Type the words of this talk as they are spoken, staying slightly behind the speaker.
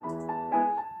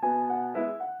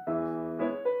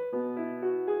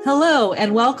Hello,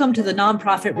 and welcome to the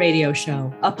Nonprofit Radio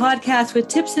Show, a podcast with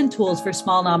tips and tools for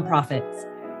small nonprofits.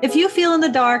 If you feel in the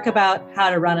dark about how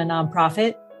to run a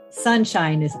nonprofit,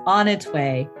 sunshine is on its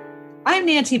way. I'm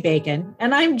Nancy Bacon,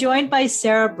 and I'm joined by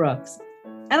Sarah Brooks.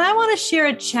 And I want to share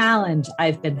a challenge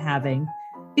I've been having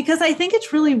because I think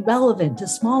it's really relevant to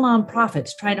small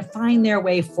nonprofits trying to find their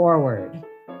way forward.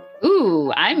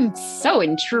 Ooh, I'm so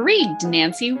intrigued,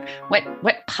 Nancy.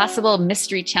 What possible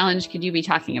mystery challenge could you be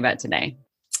talking about today?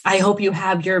 I hope you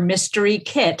have your mystery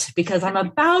kit because I'm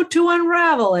about to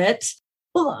unravel it.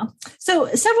 Well, so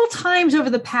several times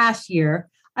over the past year,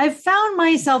 I've found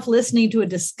myself listening to a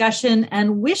discussion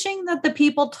and wishing that the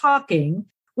people talking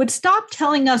would stop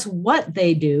telling us what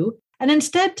they do and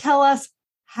instead tell us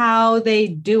how they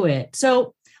do it.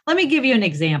 So let me give you an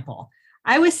example.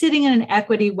 I was sitting in an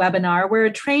equity webinar where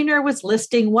a trainer was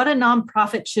listing what a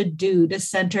nonprofit should do to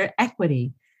center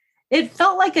equity. It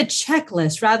felt like a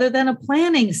checklist rather than a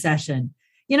planning session.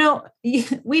 You know,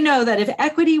 we know that if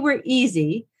equity were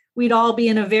easy, we'd all be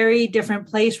in a very different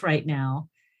place right now.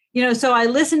 So I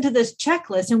listened to this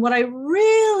checklist, and what I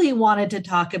really wanted to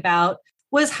talk about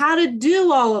was how to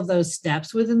do all of those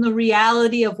steps within the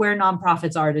reality of where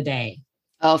nonprofits are today.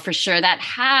 Oh, for sure. That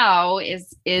how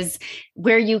is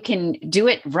where you can do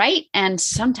it right and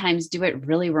sometimes do it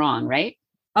really wrong, right?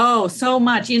 Oh, so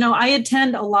much. I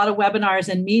attend a lot of webinars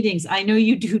and meetings. I know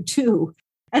you do too.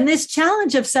 And this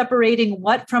challenge of separating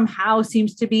what from how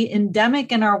seems to be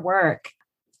endemic in our work.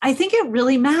 I think it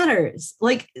really matters.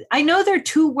 Like, I know they're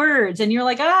two words and you're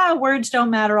like, words don't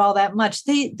matter all that much.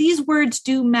 These words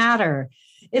do matter.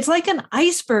 It's like an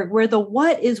iceberg where the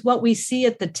what is what we see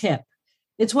at the tip.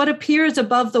 It's what appears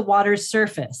above the water's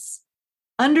surface.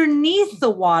 Underneath the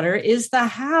water is the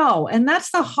how, and that's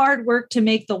the hard work to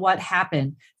make the what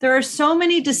happen. There are so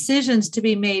many decisions to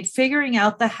be made figuring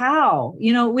out the how.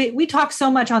 We talk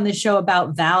so much on this show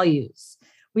about values.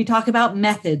 We talk about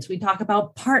methods. We talk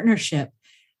about partnership.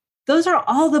 Those are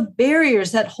all the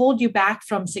barriers that hold you back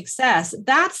from success.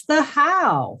 That's the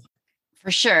how. For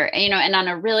sure. And on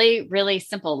a really, really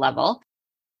simple level,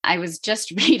 I was just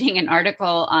reading an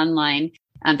article online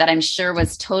that I'm sure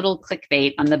was total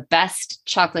clickbait on the best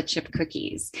chocolate chip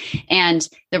cookies. And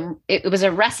it was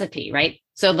a recipe, right?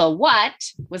 So the what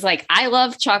was like, I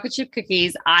love chocolate chip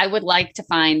cookies. I would like to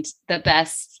find the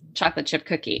best chocolate chip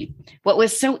cookie. What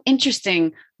was so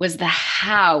interesting was the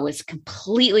how was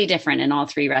completely different in all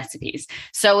three recipes.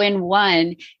 So in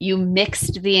one, you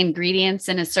mixed the ingredients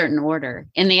in a certain order.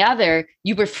 In the other,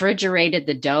 you refrigerated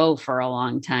the dough for a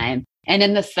long time. And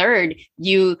in the third,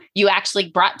 you actually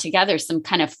brought together some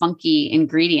kind of funky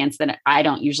ingredients that I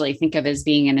don't usually think of as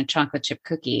being in a chocolate chip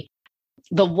cookie.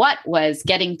 The what was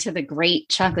getting to the great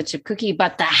chocolate chip cookie,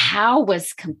 but the how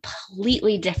was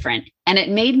completely different. And it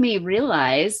made me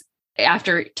realize,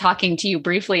 after talking to you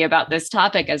briefly about this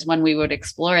topic as one we would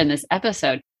explore in this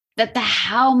episode, that the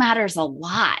how matters a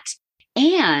lot.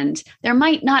 And there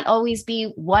might not always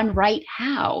be one right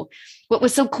how. What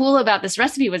was so cool about this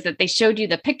recipe was that they showed you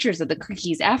the pictures of the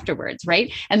cookies afterwards, right?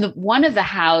 And one of the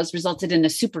hows resulted in a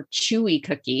super chewy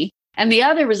cookie, and the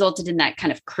other resulted in that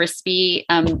kind of crispy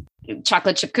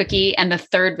chocolate chip cookie. And the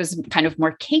third was kind of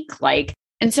more cake-like.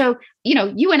 And so,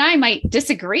 you and I might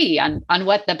disagree on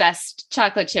what the best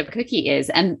chocolate chip cookie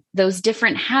is. And those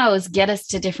different hows get us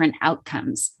to different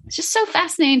outcomes. It's just so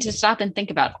fascinating to stop and think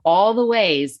about all the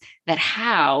ways that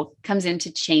how comes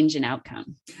into change and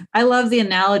outcome. I love the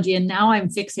analogy. And now I'm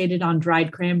fixated on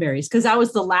dried cranberries because that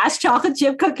was the last chocolate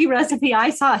chip cookie recipe I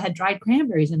saw had dried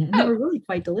cranberries in it. And they were really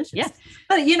quite delicious. Yes.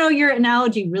 But, your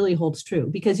analogy really holds true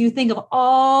because you think of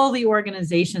all the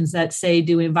organizations that say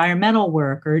do environmental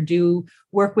work or do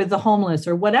work with the homeless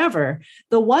or whatever.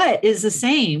 The what is the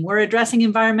same. We're addressing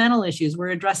environmental issues. We're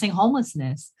addressing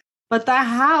homelessness. But the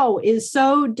how is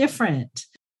so different.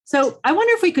 So I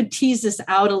wonder if we could tease this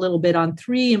out a little bit on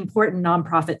three important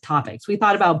nonprofit topics. We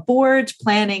thought about boards,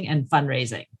 planning, and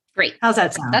fundraising. Great. How's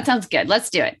that sound? That sounds good. Let's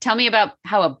do it. Tell me about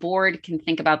how a board can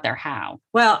think about their how.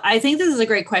 Well, I think this is a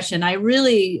great question. I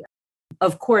really,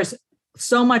 of course,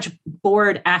 so much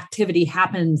board activity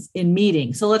happens in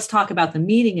meetings. So let's talk about the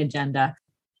meeting agenda.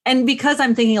 And because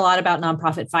I'm thinking a lot about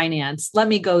nonprofit finance, let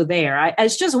me go there.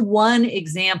 As just one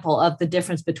example of the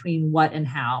difference between what and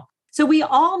how. So we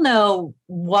all know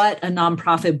what a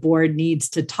nonprofit board needs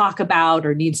to talk about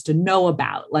or needs to know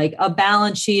about, like a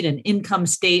balance sheet, an income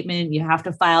statement. You have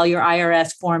to file your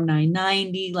IRS Form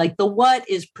 990. Like the what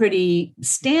is pretty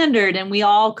standard, and we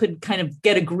all could kind of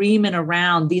get agreement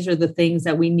around these are the things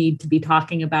that we need to be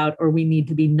talking about or we need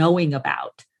to be knowing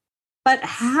about. But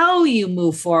how you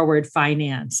move forward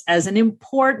finance as an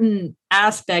important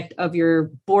aspect of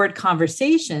your board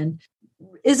conversation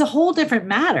is a whole different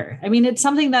matter. I mean, it's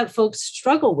something that folks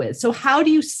struggle with. So how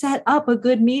do you set up a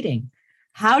good meeting?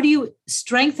 How do you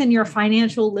strengthen your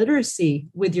financial literacy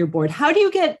with your board? How do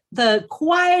you get the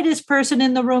quietest person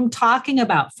in the room talking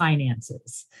about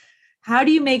finances? How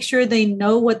do you make sure they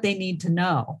know what they need to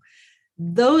know?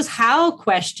 Those how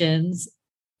questions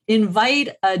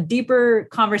invite a deeper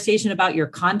conversation about your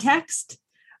context,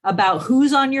 about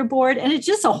who's on your board, and it's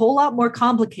just a whole lot more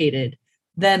complicated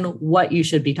than what you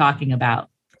should be talking about.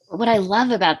 What I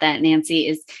love about that, Nancy,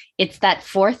 is it's that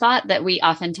forethought that we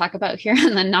often talk about here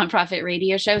on the Nonprofit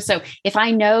Radio Show. So if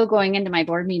I know going into my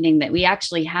board meeting that we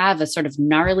actually have a sort of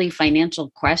gnarly financial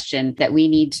question that we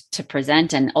need to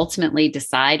present and ultimately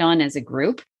decide on as a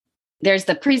group, there's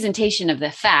the presentation of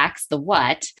the facts, the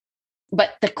what,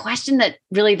 but the question that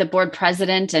really the board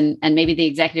president and maybe the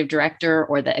executive director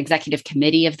or the executive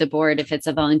committee of the board, if it's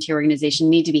a volunteer organization,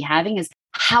 need to be having is,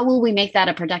 how will we make that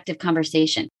a productive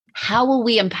conversation? How will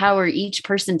we empower each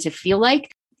person to feel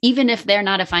like, even if they're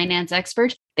not a finance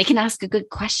expert, they can ask a good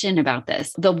question about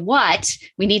this? The what,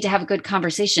 we need to have a good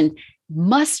conversation,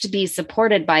 must be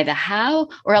supported by the how,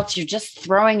 or else you're just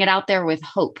throwing it out there with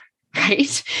hope,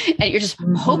 right? And you're just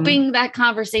hoping that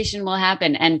conversation will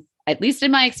happen. And at least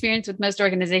in my experience with most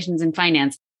organizations in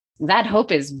finance, that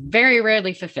hope is very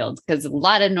rarely fulfilled because a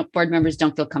lot of board members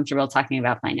don't feel comfortable talking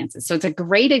about finances. So it's a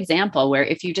great example where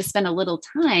if you just spend a little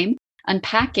time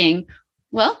unpacking,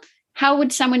 well, how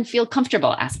would someone feel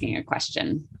comfortable asking a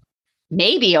question?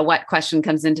 Maybe a what question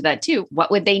comes into that too. What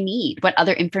would they need? What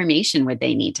other information would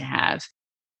they need to have?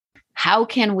 How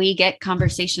can we get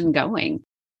conversation going?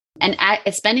 And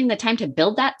spending the time to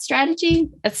build that strategy,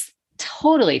 that's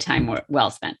totally time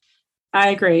well spent. I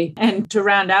agree. And to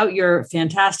round out your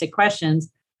fantastic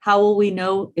questions, how will we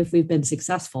know if we've been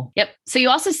successful? Yep. So you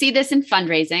also see this in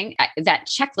fundraising. That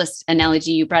checklist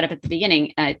analogy you brought up at the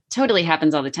beginning totally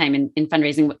happens all the time in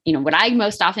fundraising. You know, what I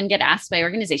most often get asked by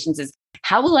organizations is,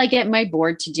 how will I get my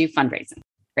board to do fundraising?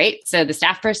 Right. So the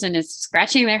staff person is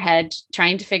scratching their head,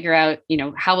 trying to figure out,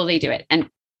 how will they do it? And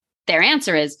their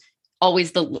answer is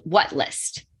always the what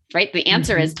list, right? The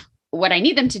answer is, what I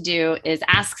need them to do is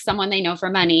ask someone they know for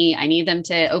money. I need them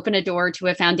to open a door to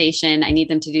a foundation. I need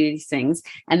them to do these things.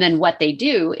 And then what they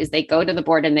do is they go to the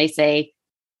board and they say,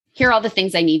 here are all the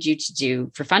things I need you to do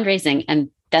for fundraising. And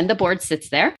then the board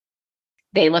sits there.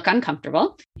 They look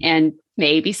uncomfortable and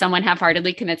maybe someone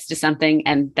half-heartedly commits to something.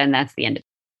 And then that's the end of it.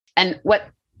 And what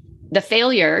the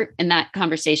failure in that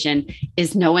conversation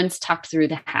is no one's talked through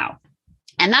the how.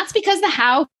 And that's because the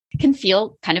how can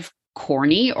feel kind of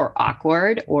corny or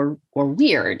awkward or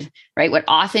weird, right? What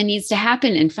often needs to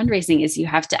happen in fundraising is you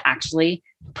have to actually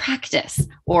practice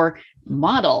or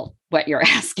model what you're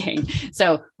asking.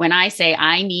 So when I say,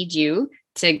 I need you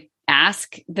to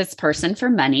ask this person for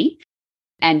money,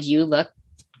 and you look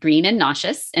green and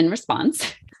nauseous in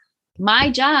response, my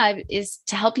job is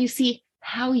to help you see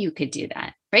how you could do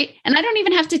that, right? And I don't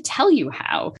even have to tell you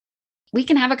how. We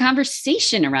can have a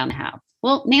conversation around how.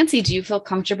 Well, Nancy, do you feel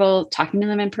comfortable talking to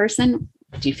them in person?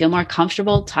 Do you feel more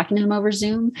comfortable talking to them over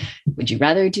Zoom? Would you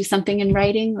rather do something in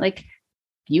writing? Like,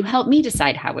 you help me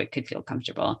decide how it could feel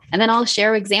comfortable. And then I'll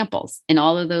share examples in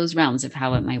all of those realms of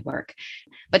how it might work.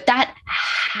 But that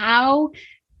how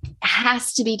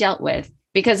has to be dealt with,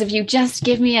 because if you just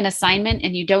give me an assignment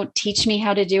and you don't teach me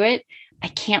how to do it, I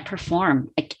can't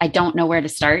perform. I don't know where to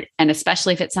start. And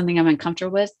especially if it's something I'm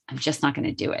uncomfortable with, I'm just not going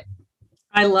to do it.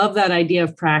 I love that idea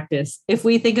of practice. If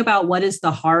we think about what is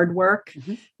the hard work,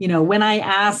 when I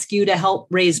ask you to help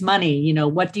raise money,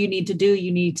 what do you need to do?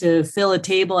 You need to fill a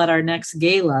table at our next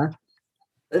gala.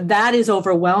 That is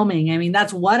overwhelming. I mean,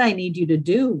 that's what I need you to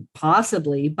do,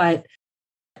 possibly, but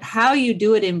how you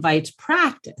do it invites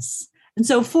practice. And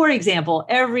so, for example,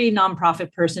 every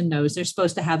nonprofit person knows they're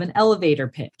supposed to have an elevator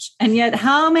pitch. And yet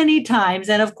how many times,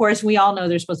 and of course, we all know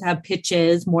they're supposed to have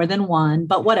pitches, more than one,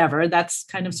 but whatever, that's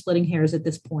kind of splitting hairs at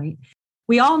this point.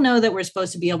 We all know that we're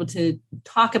supposed to be able to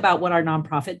talk about what our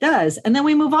nonprofit does, and then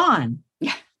we move on.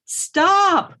 Yeah.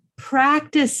 Stop.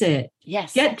 Practice it.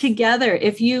 Yes. Get together.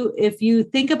 If you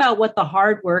think about what the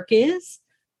hard work is,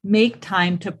 make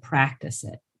time to practice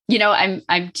it.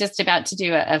 I'm just about to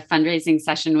do a fundraising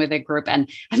session with a group, and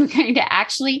I'm going to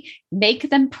actually make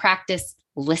them practice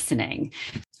listening.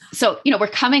 So, we're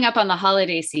coming up on the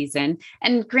holiday season,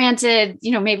 and granted,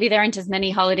 maybe there aren't as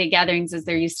many holiday gatherings as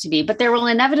there used to be, but there will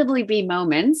inevitably be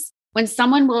moments when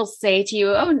someone will say to you,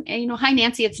 oh, hi,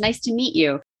 Nancy, it's nice to meet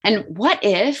you. And what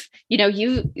if,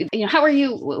 how are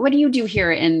you? What do you do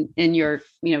here in your,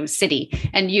 city?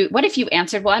 And what if you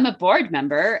answered, well, I'm a board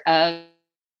member of,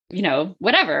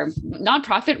 whatever,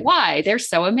 nonprofit Y, they're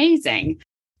so amazing.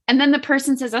 And then the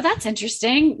person says, oh, that's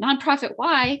interesting. Nonprofit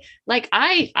Y, like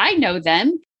I know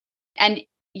them. And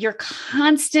you're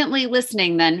constantly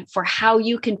listening then for how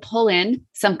you can pull in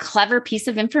some clever piece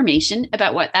of information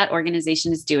about what that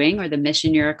organization is doing or the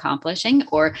mission you're accomplishing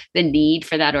or the need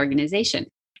for that organization.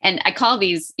 And I call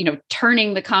these,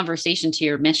 turning the conversation to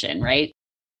your mission, right?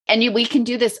 And we can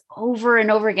do this over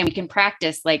and over again. We can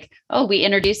practice like, oh, we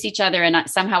introduce each other and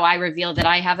somehow I reveal that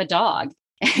I have a dog.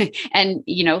 And,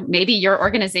 maybe your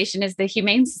organization is the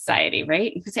Humane Society,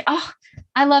 right? You can say, oh,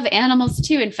 I love animals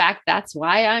too. In fact, that's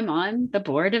why I'm on the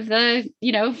board of the,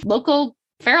 local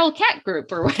feral cat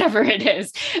group or whatever it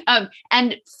is,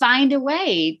 and find a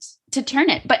way to turn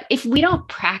it. But if we don't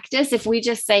practice, if we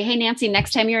just say, hey, Nancy,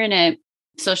 next time you're in a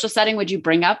social setting, would you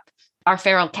bring up our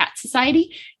feral cat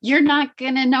society? You're not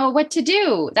going to know what to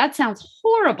do. That sounds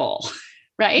horrible,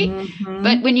 right? Mm-hmm.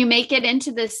 But when you make it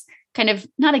into this kind of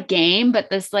not a game, but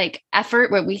this like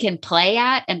effort where we can play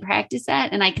at and practice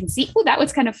at, and I can see, oh, that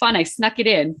was kind of fun. I snuck it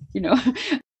in,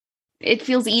 it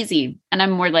feels easy and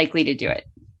I'm more likely to do it.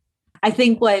 I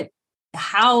think what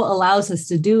how allows us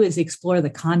to do is explore the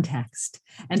context.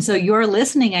 And so your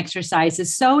listening exercise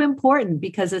is so important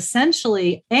because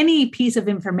essentially any piece of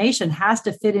information has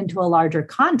to fit into a larger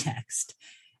context.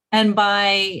 And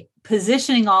by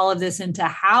positioning all of this into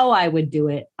how I would do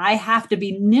it, I have to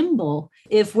be nimble.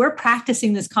 If we're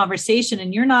practicing this conversation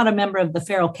and you're not a member of the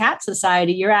Feral Cat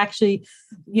Society, you're actually,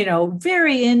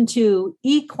 very into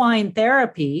equine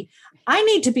therapy, I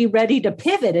need to be ready to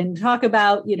pivot and talk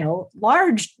about,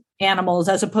 large animals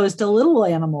as opposed to little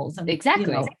animals. And,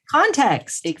 exactly.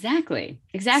 Context. Exactly.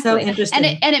 So interesting.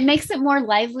 And it makes it more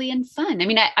lively and fun. I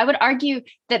mean, I would argue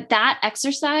that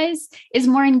exercise is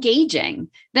more engaging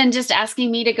than just asking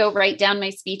me to go write down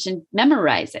my speech and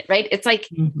memorize it, right? It's like,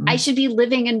 I should be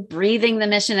living and breathing the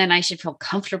mission and I should feel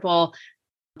comfortable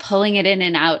pulling it in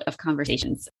and out of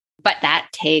conversations. But that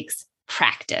takes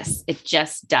practice. It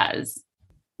just does.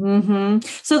 Mm-hmm.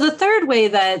 So the third way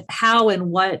that how and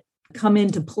what come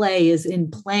into play is in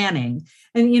planning.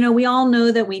 And, we all know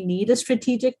that we need a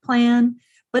strategic plan,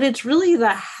 but it's really the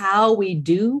how we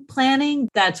do planning.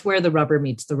 That's where the rubber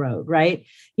meets the road, right?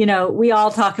 We all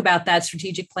talk about that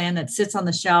strategic plan that sits on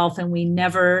the shelf and we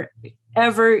never,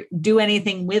 ever do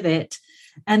anything with it.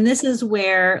 And this is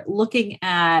where looking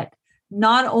at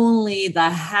not only the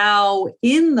how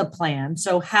in the plan,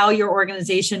 so how your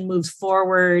organization moves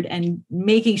forward and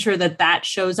making sure that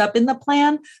shows up in the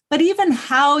plan, but even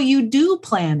how you do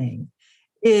planning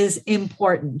is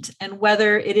important, and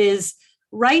whether it is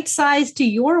right sized to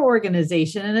your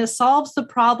organization and it solves the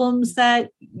problems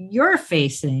that you're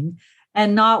facing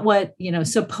and not what,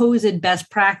 supposed best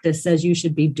practice says you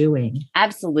should be doing.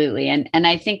 Absolutely. And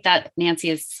I think that, Nancy,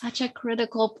 is such a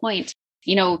critical point.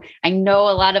 I know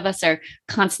a lot of us are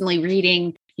constantly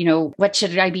reading, what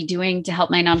should I be doing to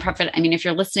help my nonprofit? I mean, if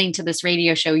you're listening to this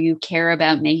radio show, you care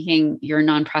about making your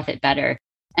nonprofit better.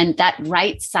 And that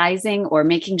right sizing or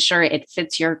making sure it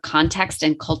fits your context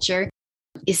and culture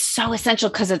is so essential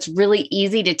because it's really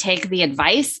easy to take the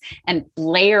advice and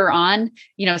layer on,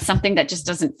 something that just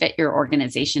doesn't fit your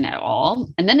organization at all.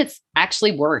 And then it's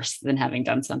actually worse than having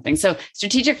done something. So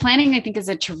strategic planning, I think, is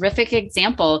a terrific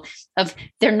example of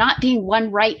there not being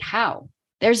one right how.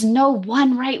 There's no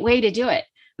one right way to do it.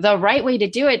 The right way to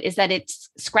do it is that it's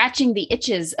scratching the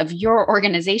itches of your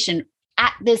organization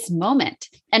at this moment.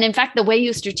 And in fact, the way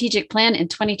you strategic plan in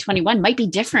 2021 might be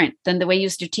different than the way you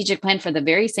strategic plan for the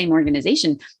very same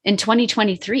organization in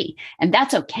 2023. And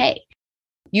that's okay.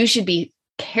 You should be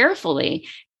carefully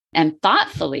and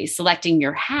thoughtfully selecting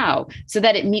your how so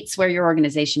that it meets where your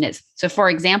organization is. So for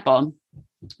example,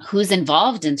 who's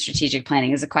involved in strategic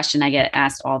planning is a question I get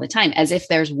asked all the time, as if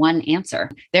there's one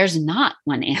answer. There's not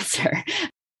one answer.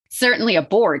 Certainly a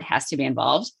board has to be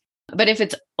involved. But if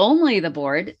it's only the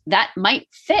board, that might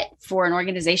fit for an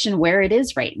organization where it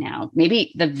is right now.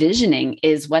 Maybe the visioning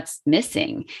is what's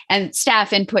missing and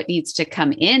staff input needs to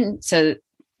come in so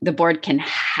the board can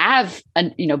have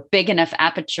a big enough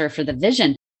aperture for the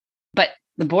vision. But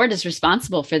the board is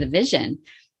responsible for the vision.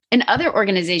 In other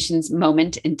organizations'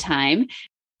 moment in time,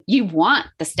 you want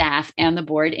the staff and the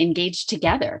board engaged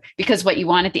together because what you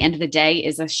want at the end of the day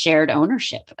is a shared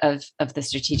ownership of the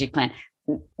strategic plan.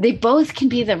 They both can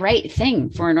be the right thing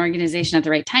for an organization at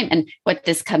the right time. And what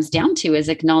this comes down to is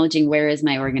acknowledging where is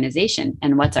my organization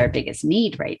and what's our biggest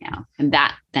need right now. And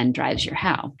that then drives your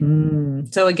how.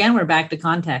 So again, we're back to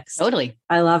context. Totally.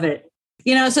 I love it.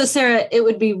 So Sarah, it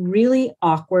would be really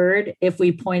awkward if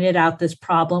we pointed out this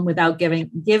problem without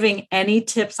giving any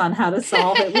tips on how to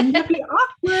solve it. Wouldn't that be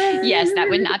awkward? Yes, that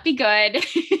would not be good.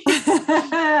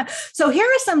 So here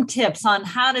are some tips on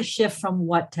how to shift from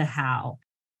what to how.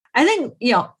 I think,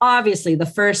 obviously the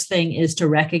first thing is to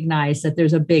recognize that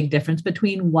there's a big difference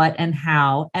between what and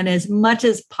how, and as much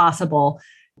as possible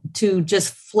to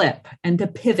just flip and to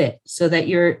pivot so that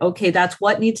you're, okay, that's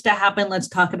what needs to happen. Let's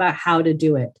talk about how to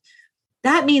do it.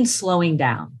 That means slowing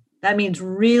down. That means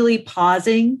really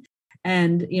pausing.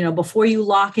 And, before you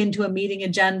lock into a meeting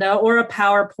agenda or a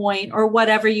PowerPoint or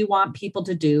whatever you want people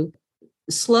to do,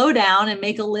 slow down and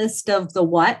make a list of the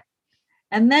what,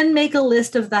 and then make a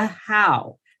list of the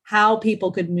how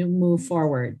people could move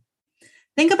forward.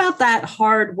 Think about that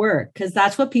hard work, because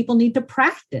that's what people need to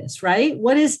practice, right?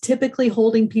 What is typically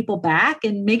holding people back,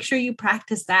 and make sure you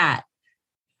practice that.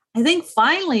 I think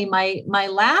finally, my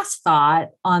last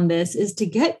thought on this is to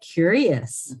get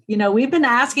curious. We've been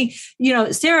asking,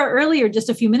 Sarah earlier, just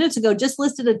a few minutes ago, just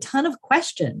listed a ton of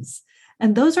questions.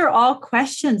 And those are all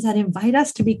questions that invite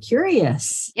us to be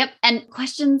curious. Yep. And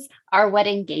questions are what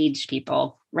engage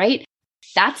people, right?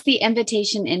 That's the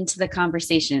invitation into the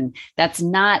conversation. That's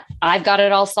not, I've got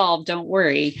it all solved, don't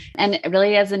worry. And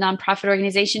really, as a nonprofit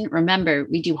organization, remember,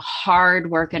 we do hard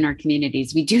work in our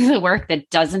communities. We do the work that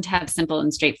doesn't have simple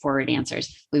and straightforward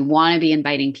answers. We want to be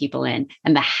inviting people in.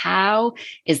 And the how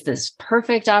is this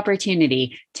perfect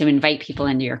opportunity to invite people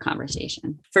into your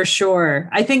conversation. For sure.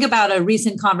 I think about a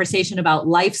recent conversation about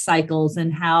life cycles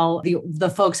and how the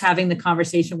folks having the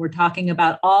conversation were talking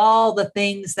about all the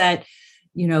things that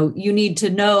you need to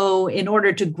know in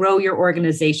order to grow your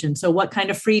organization. So what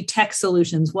kind of free tech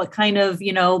solutions, what kind of,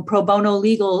 pro bono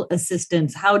legal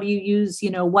assistance, how do you use,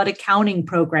 what accounting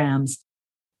programs?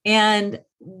 And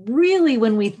really,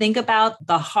 when we think about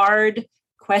the hard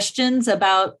questions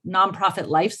about nonprofit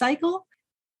life cycle,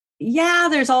 yeah,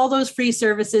 there's all those free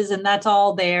services and that's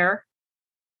all there.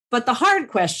 But the hard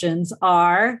questions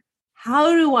are,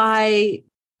 how do I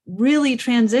really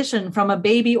transition from a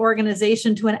baby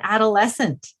organization to an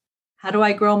adolescent? How do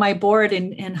I grow my board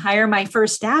and hire my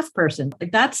first staff person?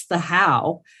 Like, that's the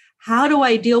how. How do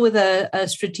I deal with a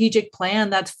strategic plan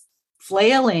that's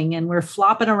flailing and we're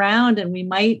flopping around and we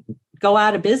might go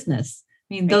out of business?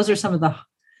 I mean, those are some of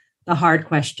the hard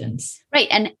questions. Right.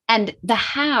 And the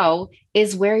how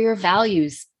is where your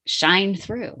values shine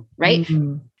through, right?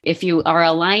 Mm-hmm. If you are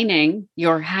aligning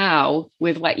your how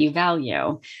with what you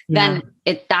value, then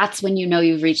that's when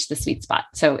you've reached the sweet spot.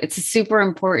 So it's a super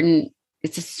important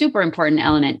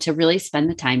element to really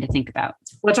spend the time to think about.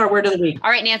 What's our word of the week?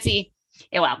 All right, Nancy.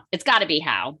 Well, it's got to be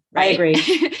how, right? I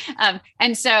agree.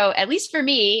 And so at least for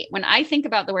me, when I think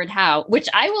about the word how, which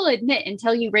I will admit,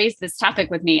 until you raised this topic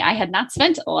with me, I had not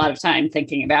spent a lot of time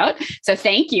thinking about. So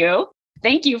thank you.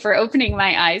 Thank you for opening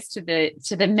my eyes to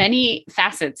the many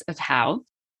facets of how.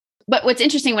 But what's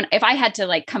interesting, if I had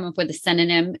to come up with a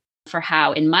synonym for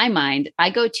how in my mind, I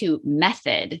go to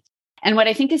method. And what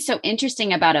I think is so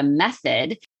interesting about a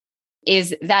method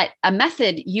is that a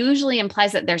method usually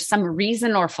implies that there's some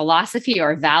reason or philosophy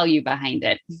or value behind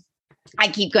it. I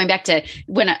keep going back to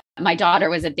when my daughter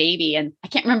was a baby, and I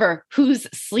can't remember whose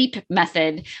sleep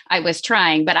method I was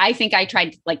trying, but I think I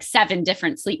tried 7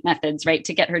 different sleep methods, right,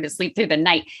 to get her to sleep through the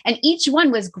night. And each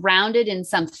one was grounded in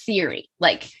some theory,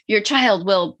 like your child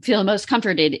will feel most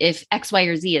comforted if X, Y,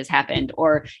 or Z has happened,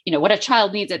 or, what a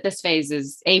child needs at this phase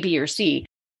is A, B, or C.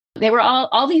 They were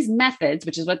all these methods,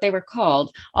 which is what they were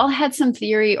called, all had some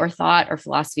theory or thought or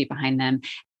philosophy behind them.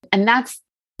 And that's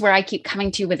where I keep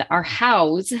coming to with our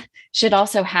hows should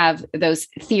also have those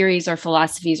theories or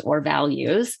philosophies or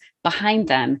values behind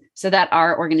them so that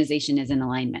our organization is in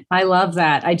alignment. I love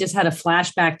that. I just had a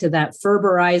flashback to that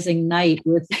Ferberizing night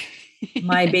with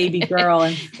my baby girl,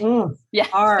 and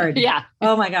hard. Yeah.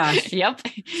 Oh my gosh. Yep.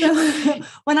 So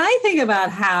when I think about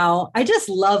how, I just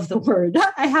love the word,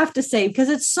 I have to say, because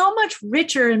it's so much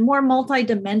richer and more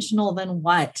multidimensional than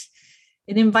what.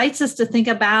 It invites us to think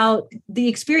about the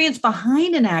experience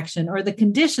behind an action or the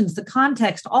conditions, the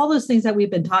context, all those things that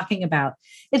we've been talking about.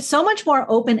 It's so much more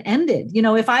open-ended.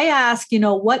 If I ask,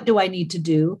 what do I need to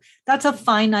do? That's a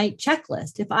finite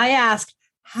checklist. If I ask,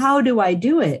 how do I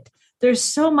do it? There's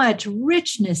so much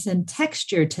richness and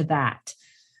texture to that.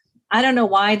 I don't know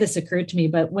why this occurred to me,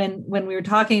 but when we were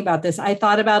talking about this, I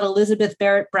thought about Elizabeth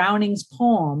Barrett Browning's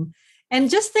poem. And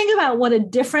just think about what a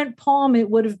different poem it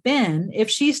would have been if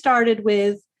she started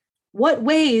with, what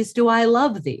ways do I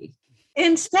love thee?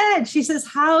 Instead, she says,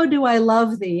 how do I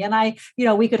love thee? And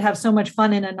we could have so much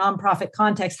fun in a nonprofit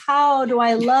context. How do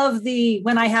I love thee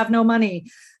when I have no money?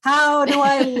 How do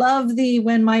I love thee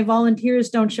when my volunteers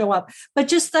don't show up? But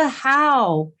just the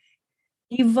how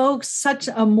evokes such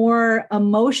a more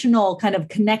emotional kind of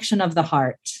connection of the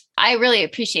heart. I really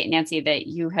appreciate, Nancy, that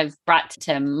you have brought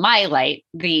to my light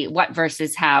the what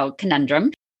versus how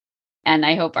conundrum. And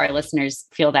I hope our listeners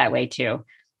feel that way too.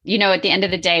 At the end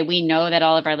of the day, we know that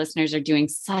all of our listeners are doing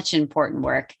such important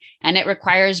work, and it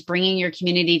requires bringing your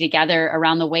community together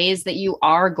around the ways that you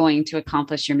are going to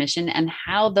accomplish your mission and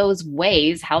how those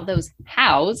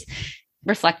hows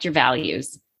reflect your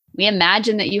values. We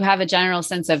imagine that you have a general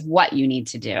sense of what you need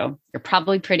to do. You're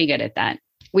probably pretty good at that.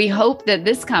 We hope that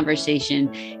this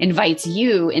conversation invites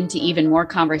you into even more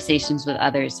conversations with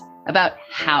others about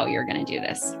how you're going to do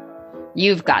this.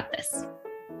 You've got this.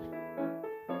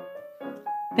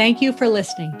 Thank you for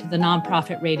listening to the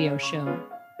Nonprofit Radio Show.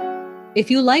 If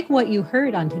you like what you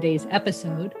heard on today's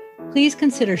episode, please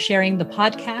consider sharing the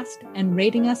podcast and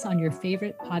rating us on your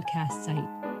favorite podcast site.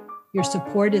 Your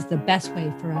support is the best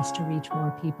way for us to reach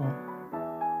more people.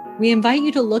 We invite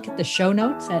you to look at the show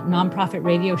notes at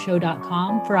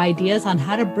nonprofitradioshow.com for ideas on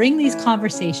how to bring these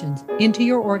conversations into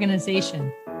your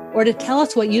organization or to tell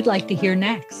us what you'd like to hear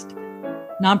next.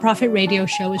 Nonprofit Radio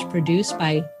Show is produced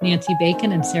by Nancy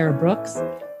Bacon and Sarah Brooks.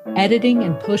 Editing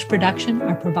and post-production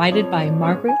are provided by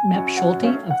Margaret Mepp-Schulte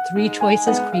of Three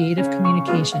Choices Creative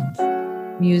Communications.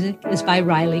 Music is by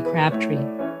Riley Crabtree.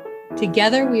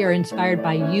 Together, we are inspired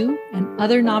by you and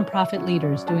other nonprofit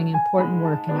leaders doing important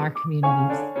work in our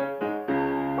communities.